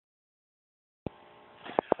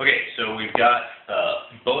Okay, so we've got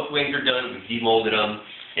both wings are done. We've demolded them,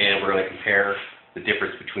 and we're going to compare the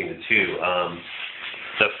difference between the two.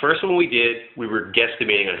 The first one we did, we were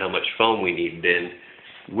guesstimating on how much foam we needed,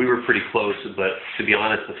 and we were pretty close, but to be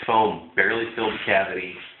honest, the foam barely filled the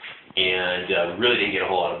cavity, and really didn't get a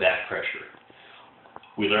whole lot of back pressure.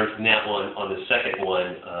 We learned from that one. On the second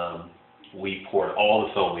one, we poured all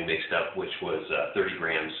the foam we mixed up, which was 30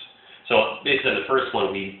 grams. So based on the first one,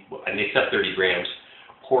 I mixed up 30 grams,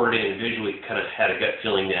 poured it in, and visually kind of had a gut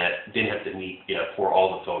feeling that didn't have to pour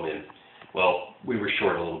all the foam in. Well, we were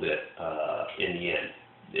short a little bit in the end,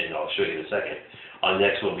 and I'll show you in a second. On the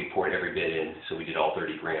next one, we poured every bit in, so we did all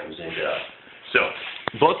 30 grams. And so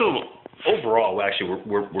both of them, overall, actually,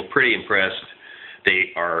 we're pretty impressed.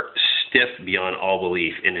 They are stiff beyond all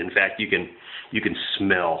belief, and in fact, you can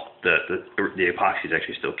smell the epoxy is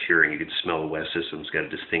actually still curing. You can smell the wet system. It's got a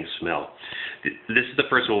distinct smell. This is the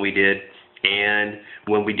first one we did, and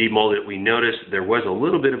when we demolded it, we noticed there was a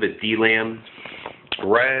little bit of a delam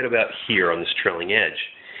right about here on this trailing edge.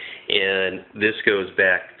 And this goes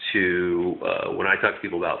back to when I talk to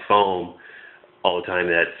people about foam all the time,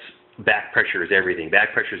 that's back pressure is everything.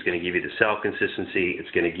 Back pressure is going to give you the cell consistency. It's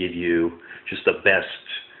going to give you just the best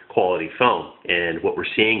quality foam. And what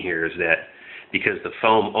we're seeing here is that because the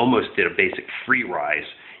foam almost did a basic free rise,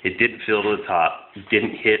 it didn't fill to the top,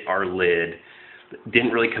 didn't hit our lid,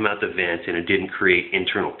 didn't really come out the vent, and it didn't create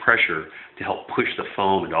internal pressure to help push the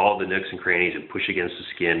foam into all the nooks and crannies and push against the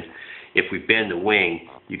skin. If we bend the wing,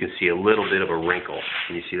 you can see a little bit of a wrinkle.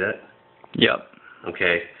 Can you see that? Yep.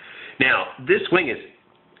 Okay. Now, this wing is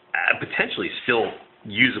potentially still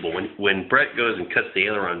usable. When Brett goes and cuts the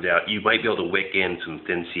ailerons out, you might be able to wick in some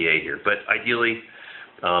thin CA here. But ideally,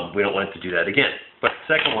 we don't want it to do that again. But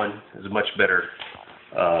the second one is a much better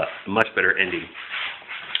ending.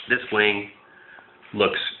 This wing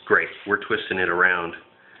looks great. We're twisting it around.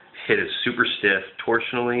 It is super stiff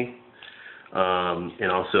torsionally,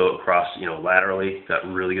 and also across, laterally. Got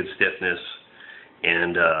really good stiffness,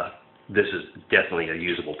 and this is definitely a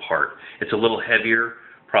usable part. It's a little heavier,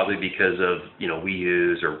 probably because of we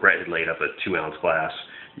use, or Brett had laid up a 2-ounce glass.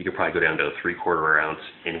 You could probably go down to a 3/4 ounce,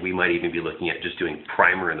 and we might even be looking at just doing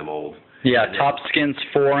primer in the mold. Yeah, top skin's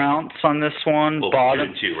 4 ounce on this one. Well,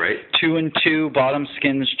 bottom 2 and 2, right? 2 and 2. Bottom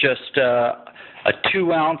skin's just a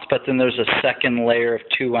 2 ounce, but then there's a second layer of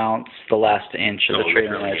 2 ounce, the last inch of the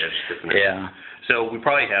trailing edge. Yeah. So we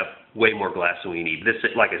probably have way more glass than we need. This,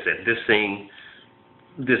 like I said,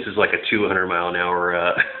 this is like a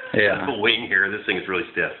 200-mile-an-hour wing here. This thing is really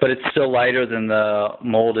stiff. But it's still lighter than the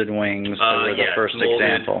molded wings that were the first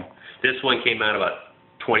example. This one came out about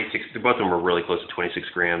 26. Both of them were really close to 26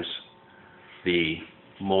 grams. The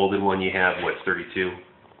molded one you have, what's 32?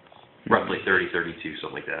 Roughly 30, 32,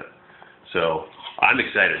 something like that. So I'm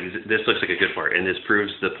excited. This looks like a good part, and this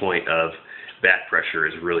proves the point of back pressure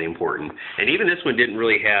is really important. And even this one didn't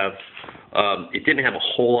really have, it didn't have a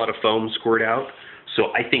whole lot of foam squirt out.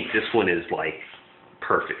 So I think this one is like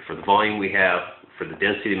perfect for the volume we have, for the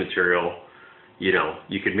density of the material.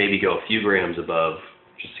 You could maybe go a few grams above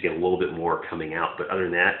just to get a little bit more coming out. But other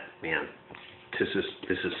than that, man, this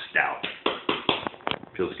is stout.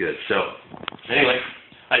 Feels good. So anyway,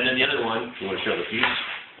 and then the other one, you want to show the piece?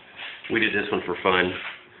 We did this one for fun.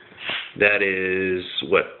 That is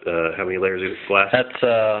what? How many layers of glass?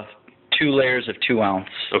 That's 2 layers of 2 ounce.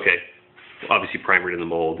 Okay. Obviously primered in the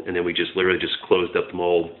mold, and then we just literally just closed up the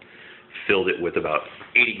mold, filled it with about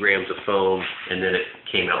 80 grams of foam, and then it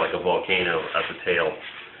came out like a volcano at the tail.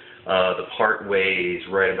 The part weighs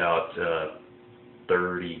right about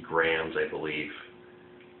 30 grams, I believe.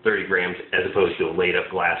 30 grams, as opposed to a laid up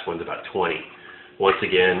glass one's about 20. Once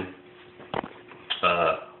again,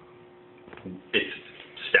 it's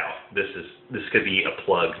stout. This could be a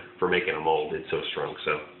plug for making a mold. It's so strong.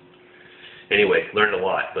 So anyway, learned a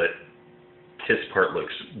lot, but this part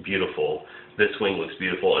looks beautiful. This wing looks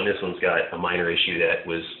beautiful, and this one's got a minor issue that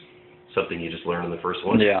was something you just learned in the first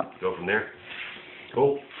one. Yeah. Go from there.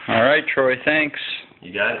 Cool. All right, Troy, thanks.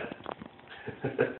 You got it.